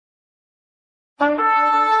Like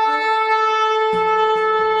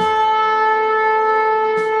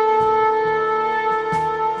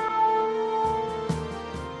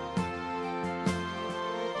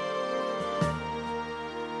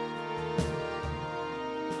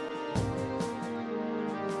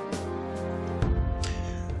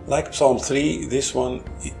Psalm 3, this one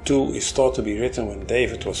too is thought to be written when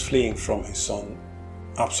David was fleeing from his son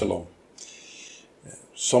Absalom.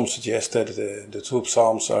 Some suggest that the two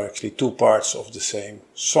psalms are actually two parts of the same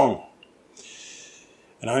song.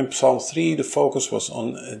 And now in Psalm 3 the focus was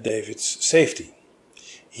on David's safety.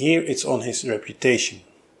 Here it's on his reputation.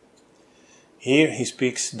 Here he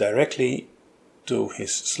speaks directly to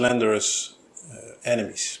his slanderous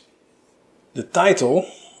enemies. The title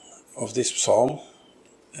of this psalm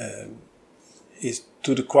is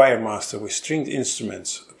To the Choir Master with Stringed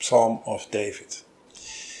Instruments, a Psalm of David.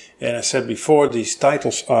 And I said before, these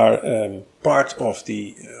titles are part of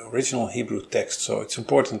the original Hebrew text, so it's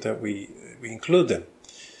important that we include them.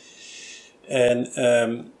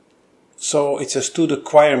 And so it says To the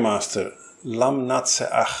Choir Master,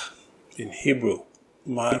 Lamnatseach in Hebrew.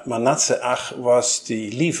 Manasseh was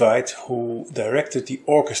the Levite who directed the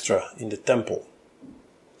orchestra in the temple.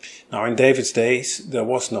 Now in David's days there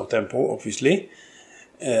was no temple, obviously,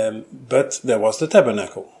 but there was the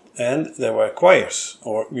tabernacle and there were choirs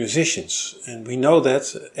or musicians, and we know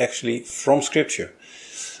that actually from scripture.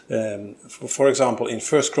 For example, in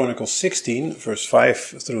 1 Chronicles 16 verse 5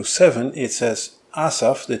 through 7 it says,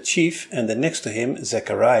 Asaph the chief and the next to him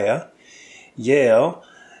Zechariah, Yeiel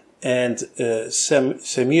and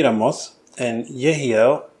Semiramoth and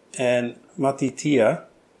Jehiel and Mattithiah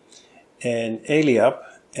and Eliab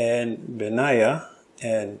and Benaiah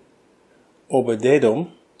and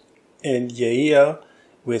Obed-Edom and Jehiel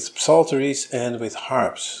with psalteries and with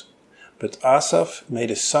harps. But Asaph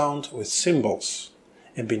made a sound with cymbals,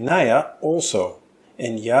 and Benaiah also,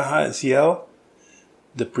 and Jahaziel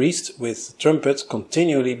the priest with trumpet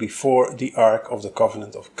continually before the ark of the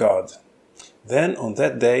covenant of God. Then on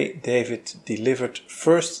that day David delivered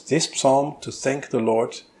first this psalm to thank the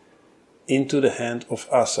Lord into the hand of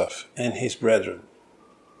Asaph and his brethren.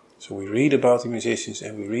 So we read about the musicians,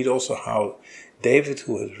 and we read also how David,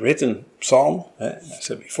 who has written psalm, I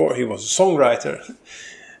said before, he was a songwriter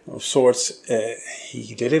of sorts,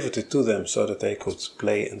 he delivered it to them so that they could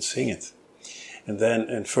play and sing it. And then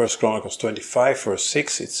in 1 Chronicles 25 verse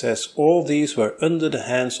 6 it says, All these were under the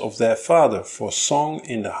hands of their father for song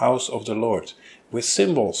in the house of the Lord, with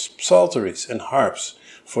cymbals, psalteries and harps,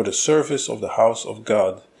 for the service of the house of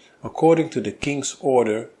God, according to the king's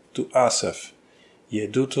order to Asaph,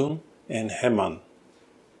 Yedutun and Heman.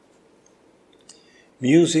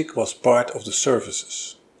 Music was part of the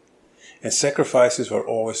services, and sacrifices were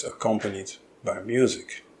always accompanied by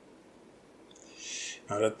music.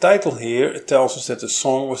 Now the title here tells us that the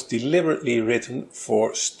song was deliberately written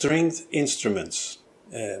for stringed instruments.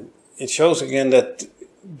 It shows again that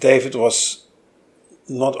David was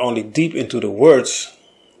not only deep into the words,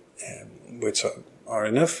 which are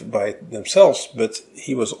enough by themselves, but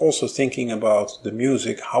he was also thinking about the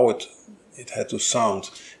music, how it had to sound,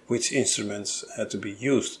 which instruments had to be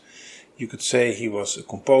used. You could say he was a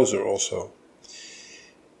composer also,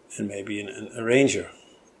 and maybe an arranger.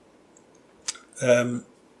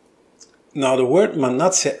 Now the word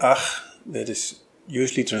Manatseach, that is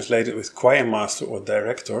usually translated with choir master or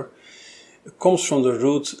director, comes from the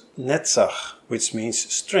root netzach, which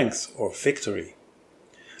means strength or victory.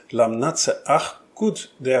 Lamnatseach could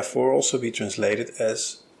therefore also be translated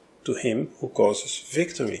as to him who causes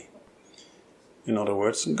victory. In other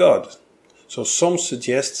words, God. So some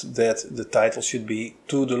suggest that the title should be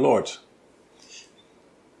To the Lord.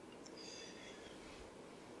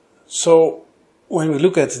 So when we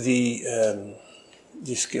look at the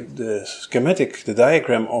schematic, the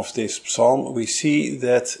diagram of this psalm, we see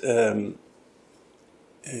that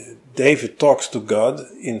David talks to God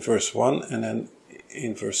in verse 1 and then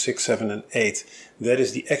in verse 6, 7 and 8. That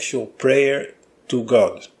is the actual prayer to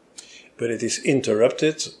God. But it is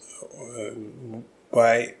interrupted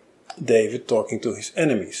by David talking to his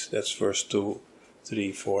enemies. That's verse 2,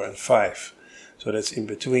 3, 4 and 5. So that's in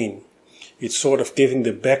between. It's sort of giving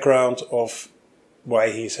the background of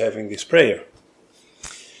why he's having this prayer.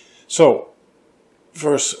 So,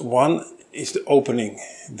 verse 1 is the opening.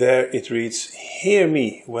 There it reads, Hear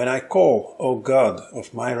me when I call, O God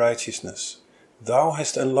of my righteousness. Thou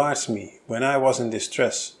hast enlarged me when I was in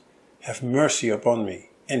distress. Have mercy upon me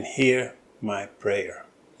and hear my prayer.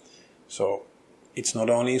 So, it's not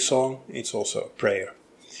only a song, it's also a prayer.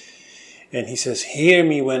 And he says, Hear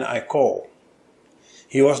me when I call.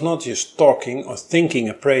 He was not just talking or thinking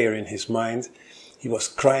a prayer in his mind, he was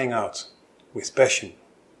crying out. with passion.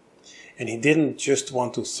 And he didn't just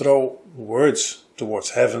want to throw words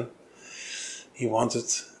towards heaven. He wanted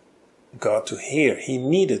God to hear. He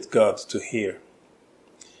needed God to hear.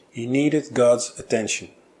 He needed God's attention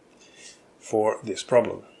for this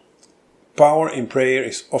problem. Power in prayer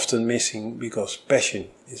is often missing because passion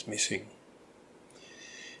is missing.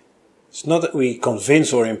 It's not that we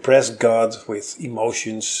convince or impress God with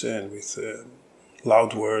emotions and with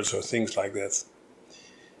loud words or things like that.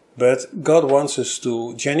 But God wants us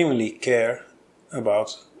to genuinely care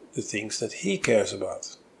about the things that He cares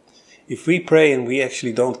about. If we pray and we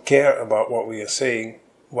actually don't care about what we are saying,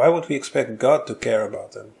 why would we expect God to care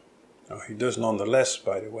about them? Now, He does nonetheless,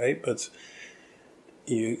 by the way, but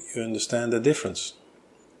you understand the difference.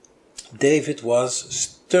 David was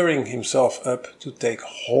stirring himself up to take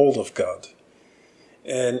hold of God.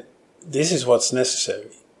 And this is what's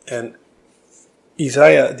necessary. And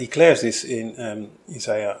Isaiah declares this in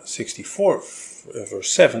Isaiah 64,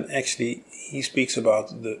 verse 7. Actually, he speaks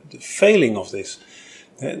about the failing of this.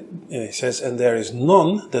 And he says, "And there is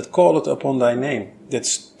none that calleth upon thy name, that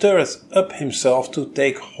stirreth up himself to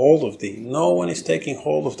take hold of thee." No one is taking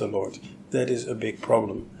hold of the Lord. That is a big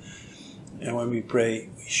problem. And when we pray,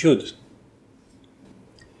 we should.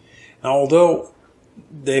 Now, although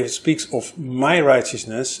David speaks of my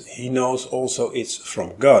righteousness, he knows also it's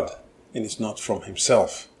from God, and it's not from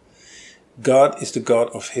himself. God is the God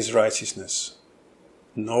of his righteousness.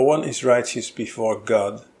 No one is righteous before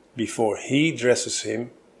God before he dresses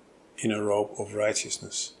him in a robe of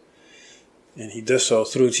righteousness. And he does so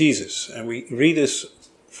through Jesus. And we read this,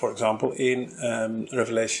 for example, in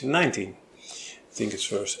Revelation 19. I think it's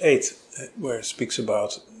verse 8, where it speaks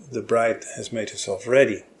about the bride has made herself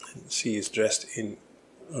ready. And she is dressed in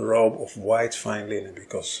a robe of white fine linen,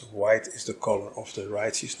 because white is the color of the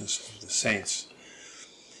righteousness of the saints.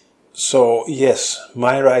 So yes,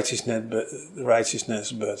 my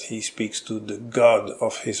righteousness, but he speaks to the God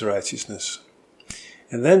of his righteousness.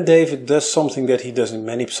 And then David does something that he does in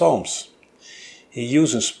many psalms. He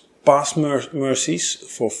uses past mercies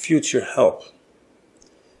for future help.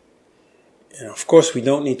 And of course we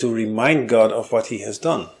don't need to remind God of what he has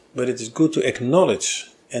done, but it is good to acknowledge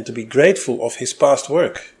and to be grateful of his past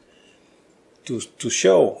work. To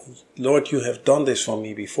show, Lord, you have done this for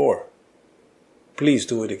me before. Please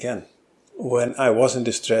do it again. When I was in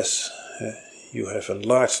distress, you have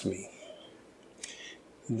enlarged me.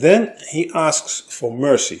 Then he asks for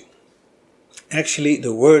mercy. Actually,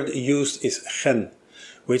 the word used is chen,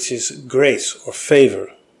 which is grace or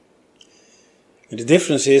favor. And the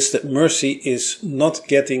difference is that mercy is not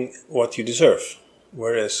getting what you deserve,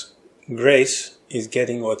 whereas grace is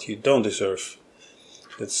getting what you don't deserve.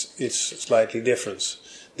 It's slightly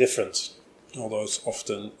different, although it's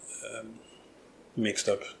often mixed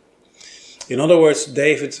up. In other words,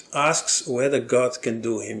 David asks whether God can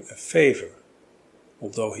do him a favor,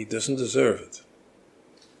 although he doesn't deserve it.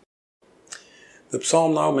 The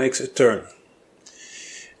psalm now makes a turn.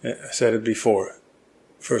 I said it before.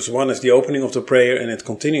 Verse 1 is the opening of the prayer, and it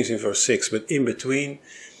continues in verse 6, but in between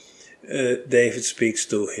David speaks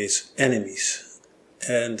to his enemies.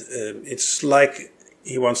 And it's like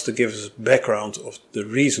he wants to give us background of the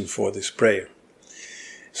reason for this prayer.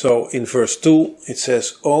 So in verse 2 it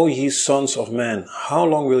says, "O ye sons of men, how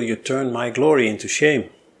long will you turn my glory into shame?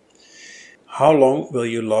 How long will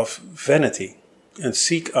you love vanity and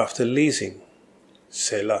seek after leasing?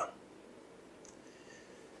 Selah."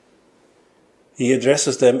 He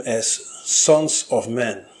addresses them as sons of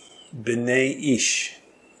men, Bnei Ish.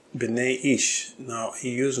 Bnei Ish. Now he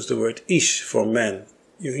uses the word Ish for man.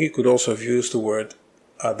 He could also have used the word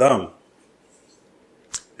Adam,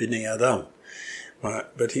 Bnei Adam,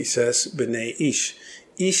 but he says Bnei Ish.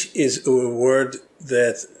 Ish is a word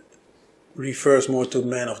that refers more to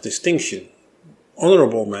men of distinction,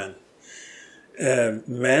 honorable men,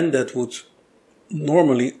 men that would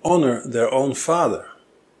normally honor their own father.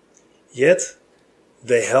 Yet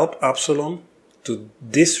they help Absalom to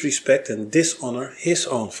disrespect and dishonor his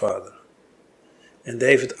own father. And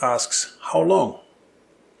David asks, how long?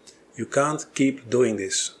 You can't keep doing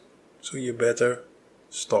this, so you better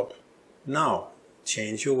stop now.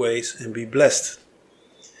 Change your ways and be blessed.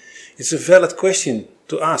 It's a valid question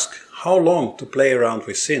to ask, how long to play around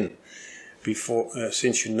with sin before,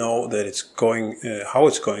 since you know that it's going, how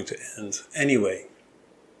it's going to end anyway.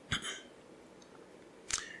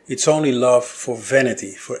 It's only love for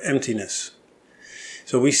vanity, for emptiness.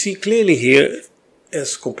 So we see clearly here,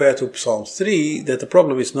 as compared to Psalm 3, that the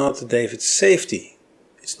problem is not David's safety.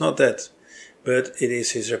 It's not that, but it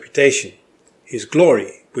is his reputation, his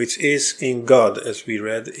glory, which is in God, as we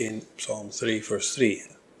read in Psalm 3, verse 3.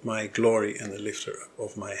 My glory and the lifter up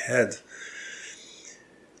of my head.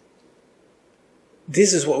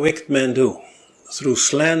 This is what wicked men do. Through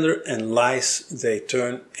slander and lies, they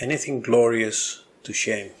turn anything glorious to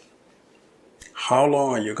shame. How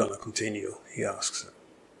long are you going to continue? He asks them.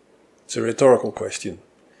 It's a rhetorical question.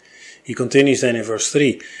 He continues then in verse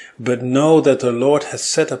 3. But know that the Lord has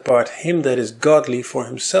set apart him that is godly for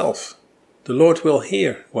himself. The Lord will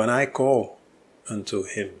hear when I call unto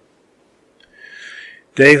him.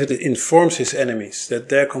 David informs his enemies that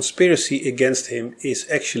their conspiracy against him is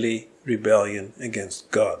actually rebellion against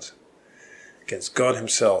God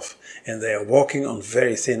himself, and they are walking on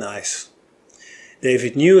very thin ice.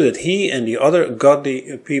 David knew that he and the other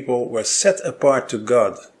godly people were set apart to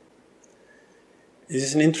God. This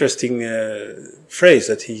is an interesting phrase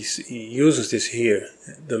that he uses this here.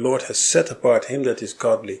 The Lord has set apart him that is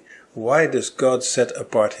godly. Why does God set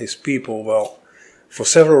apart his people? Well, for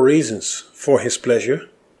several reasons. For his pleasure,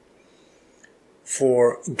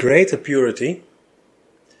 for greater purity,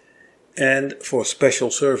 and for special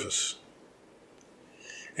service.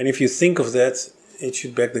 And if you think of that, it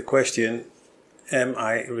should beg the question, am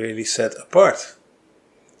I really set apart?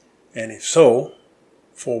 And if so,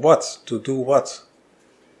 for what? To do what?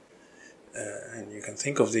 And you can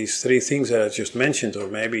think of these three things that I just mentioned, or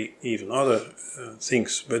maybe even other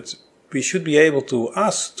things, but we should be able to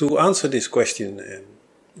answer this question in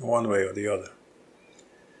one way or the other.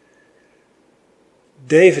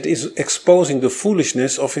 David is exposing the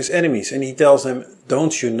foolishness of his enemies, and he tells them,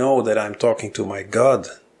 don't you know that I'm talking to my God?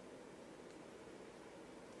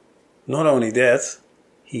 Not only that,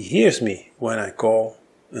 he hears me when I call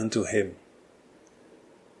unto him.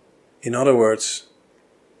 In other words,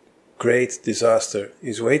 great disaster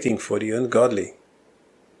is waiting for the ungodly.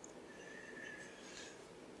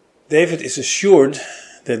 David is assured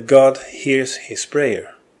that God hears his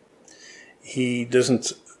prayer. He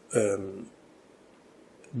doesn't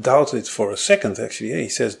doubt it for a second, actually. He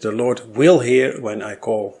says, the Lord will hear when I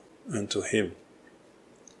call unto him.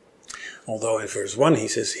 Although in verse 1 he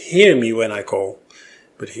says, hear me when I call.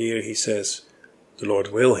 But here he says, the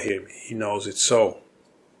Lord will hear me. He knows it's so.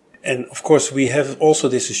 And of course we have also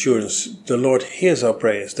this assurance, the Lord hears our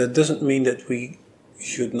prayers. That doesn't mean that we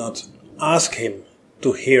should not ask him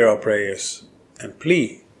to hear our prayers and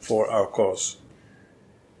plead for our cause.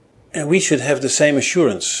 And we should have the same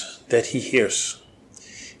assurance that he hears.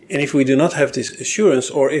 And if we do not have this assurance,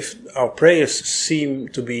 or if our prayers seem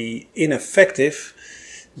to be ineffective,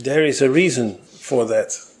 there is a reason for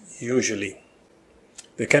that, usually.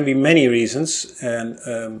 There can be many reasons,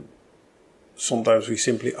 and sometimes we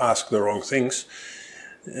simply ask the wrong things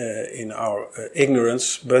in our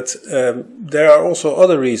ignorance, but there are also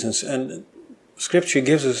other reasons, and Scripture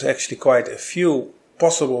gives us actually quite a few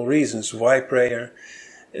possible reasons why prayer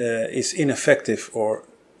is ineffective or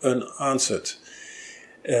unanswered.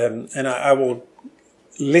 And I will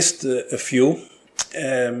list a few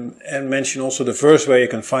and mention also the verse where you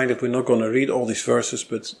can find it. We're not going to read all these verses,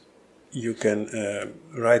 but you can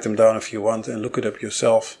write them down if you want and look it up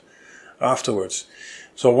yourself afterwards.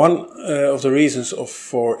 So one of the reasons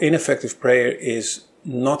for ineffective prayer is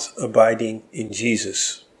not abiding in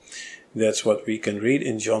Jesus. That's what we can read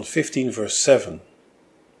in John 15 verse 7.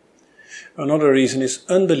 Another reason is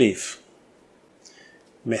unbelief.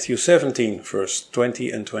 Matthew 17 verse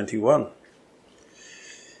 20 and 21.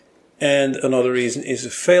 And another reason is a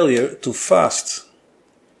failure to fast.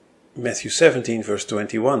 Matthew 17 verse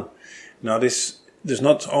 21. Now this does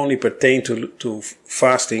not only pertain to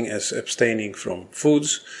fasting as abstaining from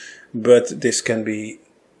foods, but this can be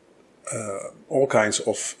all kinds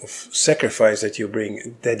of sacrifice that you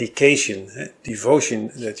bring, dedication,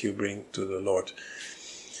 devotion that you bring to the Lord.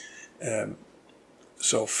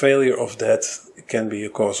 So failure of that can be a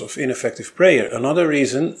cause of ineffective prayer. Another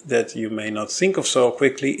reason that you may not think of so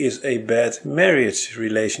quickly is a bad marriage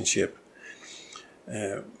relationship.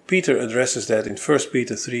 Peter addresses that in 1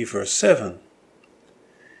 Peter 3 verse 7.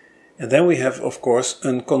 And then we have, of course,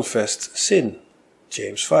 unconfessed sin.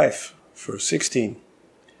 James 5 verse 16.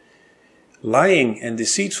 Lying and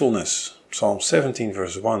deceitfulness. Psalm 17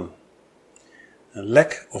 verse 1. A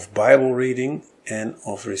lack of Bible reading and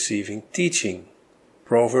of receiving teaching.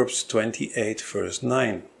 Proverbs 28 verse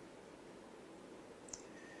 9.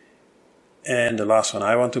 And the last one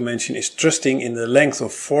I want to mention is trusting in the length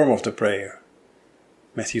of form of the prayer.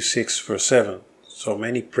 Matthew 6 verse 7. So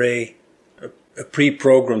many pray a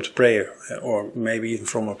pre-programmed prayer, or maybe even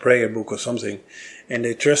from a prayer book or something, and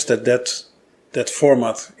they trust that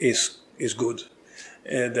format is good.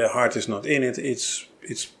 Their heart is not in it. It's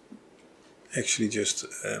actually just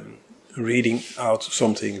reading out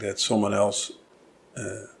something that someone else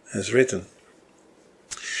has written.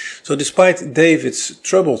 So despite David's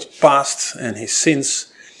troubled past and his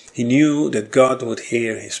sins, He knew that God would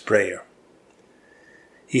hear his prayer.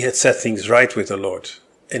 He had set things right with the Lord,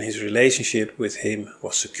 and his relationship with him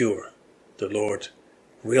was secure. The Lord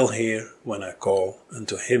will hear when I call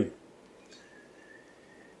unto him.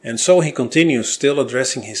 And so he continues, still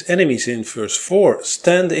addressing his enemies in verse 4.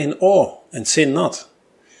 Stand in awe and sin not.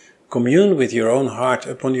 Commune with your own heart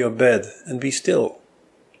upon your bed and be still.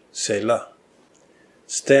 Selah.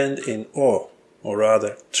 Stand in awe, or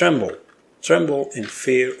rather tremble. Tremble in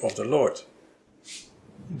fear of the Lord.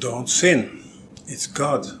 Don't sin. It's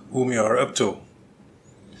God whom you are up to.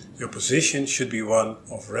 Your position should be one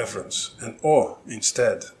of reverence and awe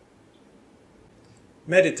instead.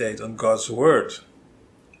 Meditate on God's word.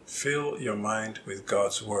 Fill your mind with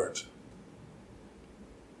God's word.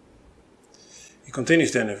 He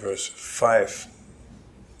continues then in verse 5.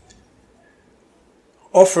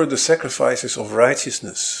 Offer the sacrifices of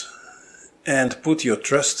righteousness and put your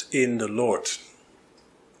trust in the Lord.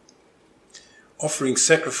 Offering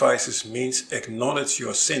sacrifices means acknowledge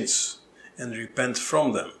your sins and repent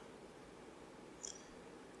from them.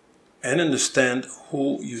 And understand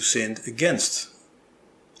who you sinned against.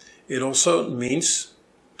 It also means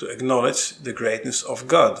to acknowledge the greatness of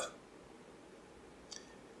God.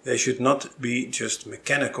 They should not be just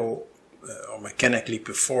mechanical or mechanically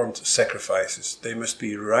performed sacrifices. They must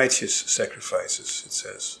be righteous sacrifices, it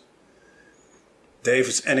says.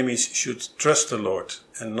 David's enemies should trust the Lord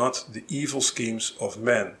and not the evil schemes of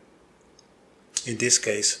men. In this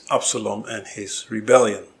case, Absalom and his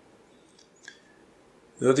rebellion.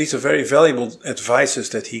 Though these are very valuable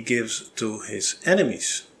advices that he gives to his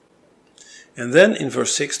enemies. And then in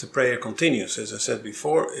verse 6 the prayer continues. As I said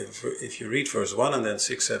before, if you read verse 1 and then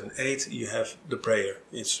 6, 7, 8, you have the prayer.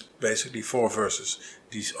 It's basically 4 verses.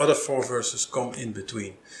 These other 4 verses come in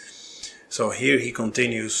between. So here he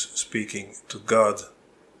continues speaking to God.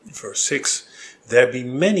 Verse 6, there be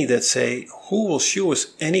many that say, who will shew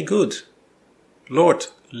us any good? Lord,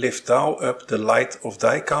 lift thou up the light of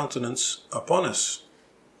thy countenance upon us.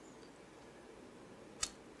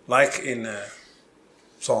 Like in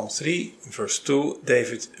Psalm 3, verse 2,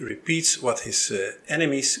 David repeats what his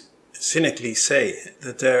enemies cynically say,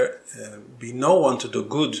 that there be no one to do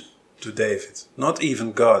good to David, not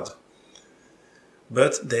even God.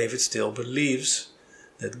 But David still believes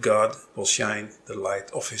that God will shine the light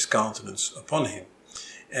of his countenance upon him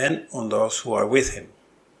and on those who are with him.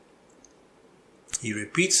 He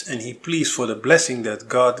repeats and he pleads for the blessing that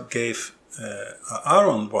God gave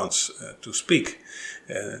Aaron once to speak.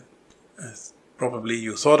 Probably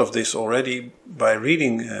you thought of this already by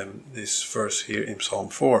reading this verse here in Psalm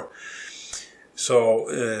 4.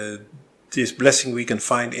 So this blessing we can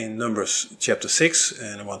find in Numbers chapter 6,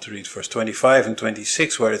 and I want to read verse 25 and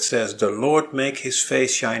 26, where it says, the Lord make his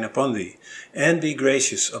face shine upon thee, and be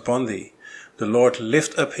gracious upon thee. The Lord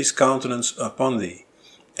lift up his countenance upon thee,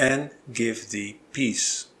 and give thee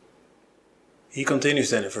peace. He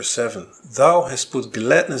continues then in verse 7, thou hast put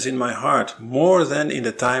gladness in my heart, more than in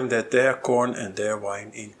the time that their corn and their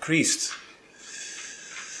wine increased.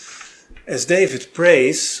 As David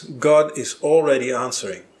prays, God is already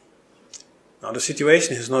answering. Now the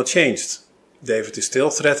situation has not changed. David is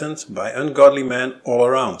still threatened by ungodly men all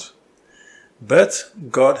around. But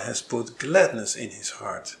God has put gladness in his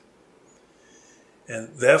heart. And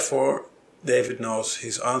therefore David knows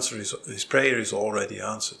his prayer is already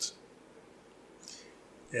answered.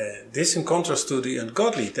 This in contrast to the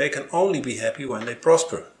ungodly, they can only be happy when they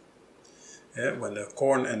prosper. When the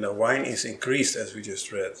corn and the wine is increased, as we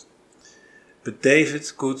just read. But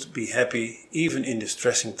David could be happy even in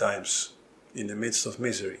distressing times, in the midst of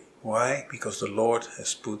misery. Why? Because the Lord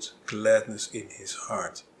has put gladness in his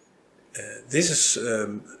heart. This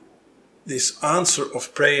answer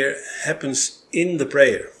of prayer happens in the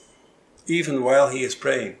prayer, even while he is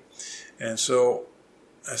praying. And so,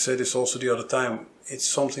 I said this also the other time, it's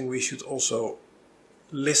something we should also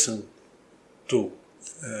listen to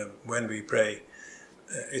when we pray.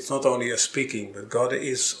 It's not only a speaking, but God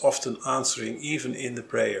is often answering even in the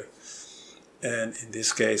prayer. And in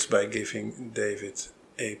this case by giving David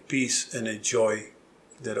a peace and a joy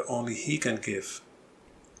that only he can give.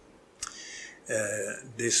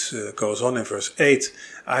 This goes on in verse 8.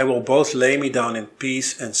 I will both lay me down in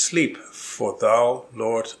peace and sleep, for thou,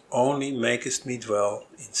 Lord, only makest me dwell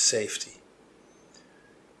in safety.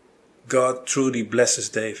 God truly blesses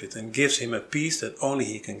David and gives him a peace that only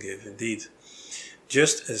he can give indeed.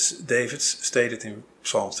 Just as David stated in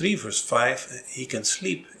Psalm 3 verse 5, he can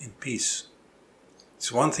sleep in peace.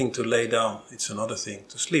 It's one thing to lay down, it's another thing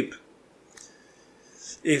to sleep.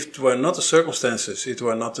 If it were not the circumstances, it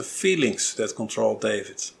were not the feelings that controlled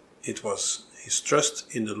David, it was his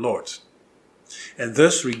trust in the Lord. And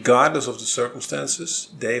thus, regardless of the circumstances,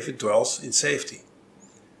 David dwells in safety.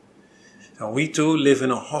 And we too live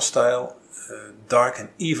in a hostile, dark and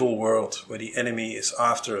evil world where the enemy is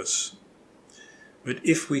after us. But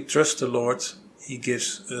if we trust the Lord, He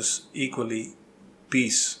gives us equally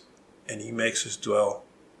peace, and He makes us dwell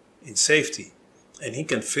in safety. And He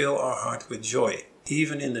can fill our heart with joy,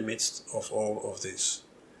 even in the midst of all of this.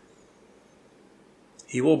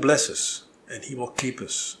 He will bless us, and He will keep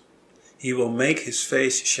us. He will make His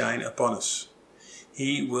face shine upon us.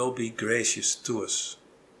 He will be gracious to us.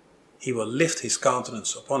 He will lift His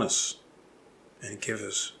countenance upon us and give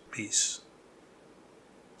us peace.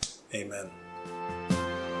 Amen.